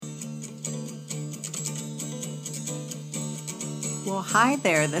Well, hi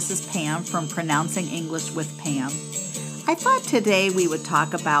there. This is Pam from Pronouncing English with Pam. I thought today we would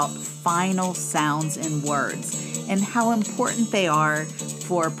talk about final sounds in words and how important they are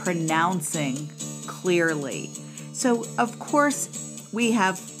for pronouncing clearly. So, of course, we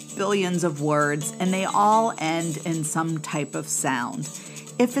have billions of words and they all end in some type of sound.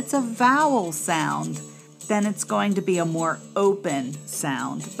 If it's a vowel sound, then it's going to be a more open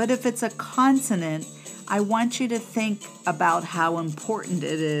sound. But if it's a consonant, I want you to think about how important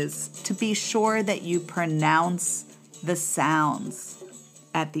it is to be sure that you pronounce the sounds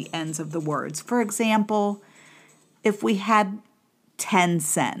at the ends of the words. For example, if we had 10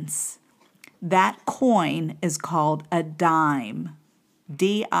 cents, that coin is called a dime.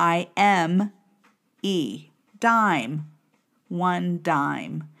 D-I-M-E, dime, one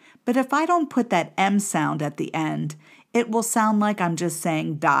dime. But if I don't put that M sound at the end, it will sound like I'm just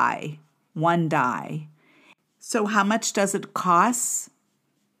saying die, one die. So how much does it cost?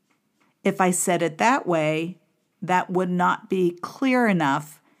 If I said it that way, that would not be clear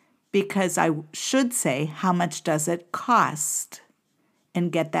enough because I should say how much does it cost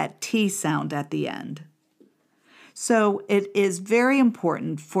and get that T sound at the end. So it is very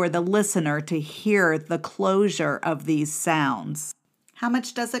important for the listener to hear the closure of these sounds. How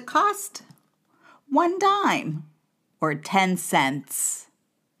much does it cost? One dime or 10 cents.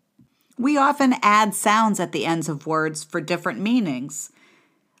 We often add sounds at the ends of words for different meanings,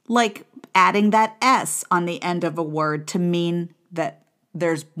 like adding that S on the end of a word to mean that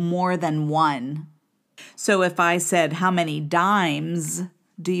there's more than one. So if I said, how many dimes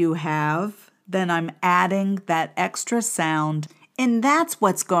do you have? Then I'm adding that extra sound, and that's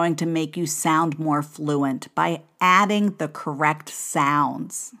what's going to make you sound more fluent, by adding the correct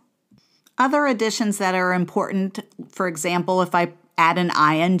sounds. Other additions that are important, for example, if I add an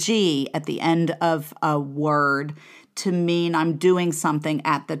ing at the end of a word to mean I'm doing something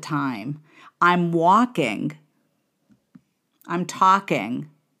at the time. I'm walking. I'm talking.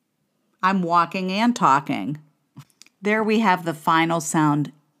 I'm walking and talking. There we have the final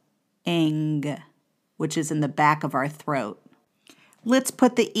sound ing, which is in the back of our throat. Let's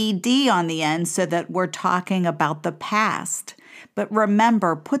put the ed on the end so that we're talking about the past. But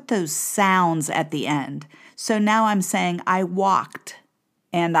remember, put those sounds at the end. So now I'm saying I walked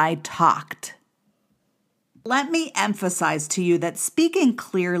and I talked. Let me emphasize to you that speaking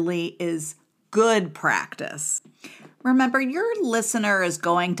clearly is good practice. Remember, your listener is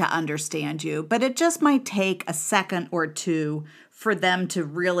going to understand you, but it just might take a second or two for them to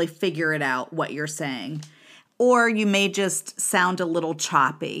really figure it out what you're saying. Or you may just sound a little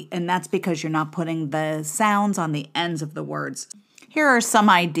choppy, and that's because you're not putting the sounds on the ends of the words. Here are some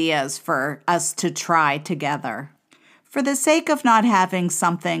ideas for us to try together. For the sake of not having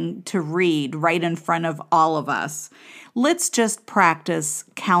something to read right in front of all of us, let's just practice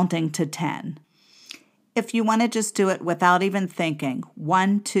counting to 10. If you want to just do it without even thinking,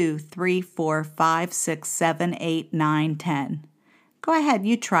 1, 2, 3, 4, 5, 6, 7, 8, 9, 10. Go ahead,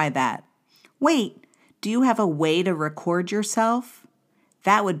 you try that. Wait, do you have a way to record yourself?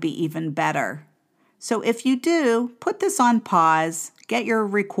 That would be even better. So if you do, put this on pause, get your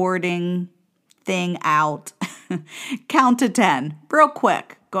recording thing out, count to 10 real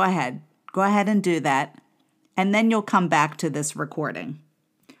quick. Go ahead and do that. And then you'll come back to this recording.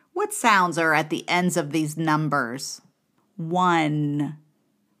 What sounds are at the ends of these numbers? 1.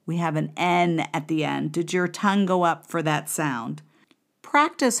 We have an N at the end. Did your tongue go up for that sound?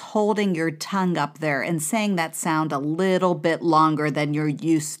 Practice holding your tongue up there and saying that sound a little bit longer than you're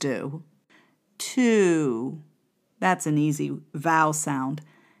used to. 2. That's an easy vowel sound.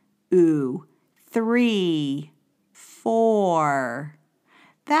 Ooh. 3. 4.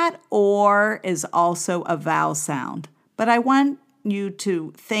 That or is also a vowel sound, but I want you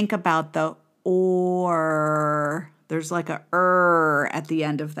to think about the or. There's like a at the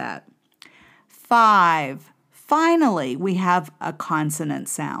end of that. 5. Finally, we have a consonant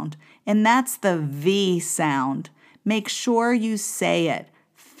sound, and that's the V sound. Make sure you say it.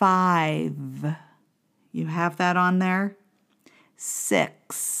 5. You have that on there?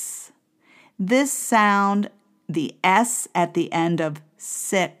 6. This sound, the S at the end of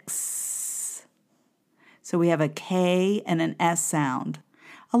 6. So we have a K and an S sound.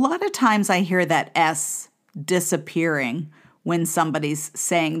 A lot of times I hear that S disappearing when somebody's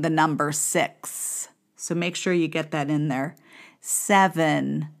saying the number 6. So make sure you get that in there.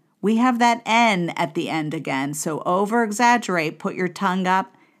 7. We have that N at the end again. So over exaggerate, put your tongue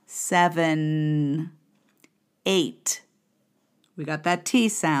up. 7. 8. We got that T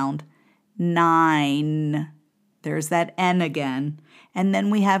sound. 9. There's that N again. And then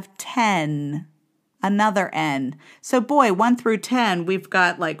we have 10. another N. So boy, 1 through 10, we've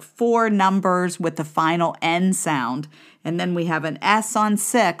got like 4 numbers with the final N sound. And then we have an S on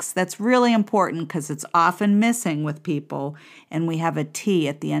 6. That's really important because it's often missing with people. And we have a T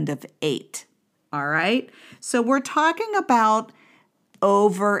at the end of 8. All right? So we're talking about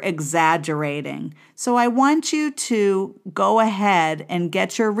over-exaggerating. So I want you to go ahead and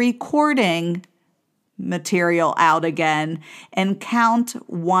get your recording material out again and count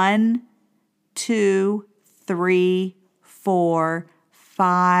 1, 2, 3, 4,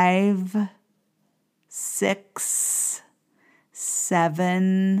 5, 6,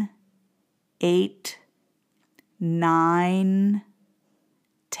 7, 8, 9,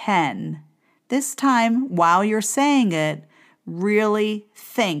 10. This time, while you're saying it, really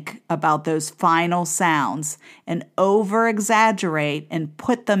think about those final sounds and over-exaggerate and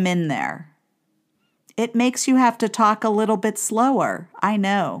put them in there. It makes you have to talk a little bit slower, I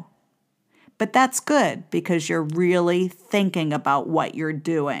know. But that's good because you're really thinking about what you're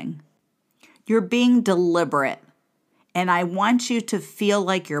doing. You're being deliberate, and I want you to feel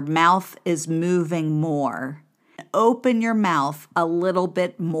like your mouth is moving more. Open your mouth a little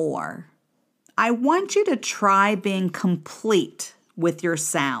bit more. I want you to try being complete with your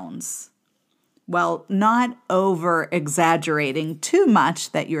sounds. Well, not over-exaggerating too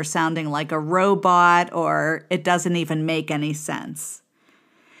much that you're sounding like a robot or it doesn't even make any sense.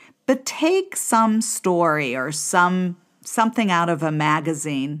 But take some story or something out of a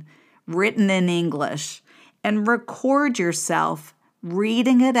magazine written in English and record yourself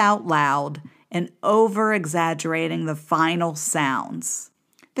reading it out loud and over-exaggerating the final sounds.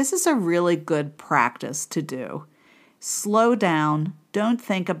 This is a really good practice to do. Slow down. Don't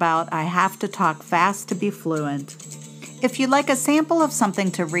think about, I have to talk fast to be fluent. If you'd like a sample of something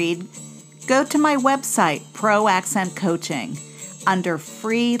to read, go to my website, Pro Accent Coaching. Under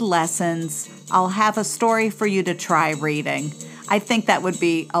free lessons, I'll have a story for you to try reading. I think that would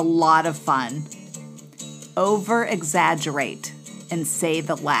be a lot of fun. Over-exaggerate and say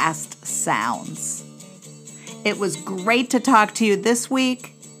the last sounds. It was great to talk to you this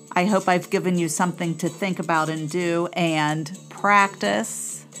week. I hope I've given you something to think about and do, and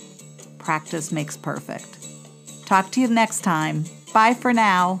practice. Practice makes perfect. Talk to you next time. Bye for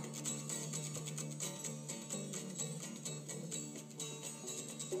now.